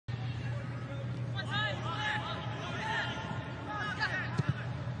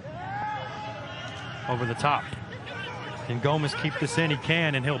over the top. Can Gomez keep this in? He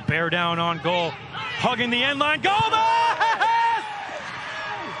can, and he'll bear down on goal. Hugging the end line. Gomez!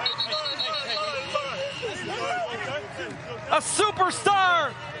 A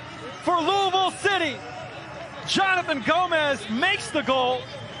superstar for Louisville City. Jonathan Gomez makes the goal.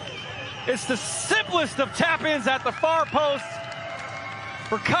 It's the simplest of tap-ins at the far post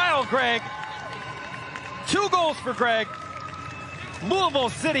for Kyle Gregg. 2 goals for Gregg. Louisville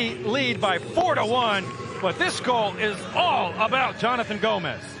City lead by 4-1, but this goal is all about Jonathan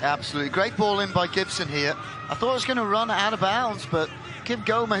Gomez. Absolutely. Great ball in by Gibson here. I thought it was going to run out of bounds, but give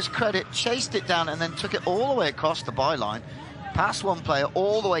Gomez credit, chased it down and then took it all the way across the byline, past one player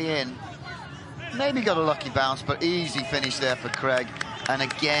all the way in. Maybe got a lucky bounce, but easy finish there for Craig. And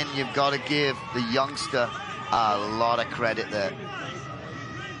again, you've got to give the youngster a lot of credit there.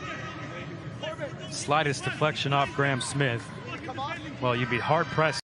 Slightest deflection off Graham Smith. Well, you'd be hard-pressed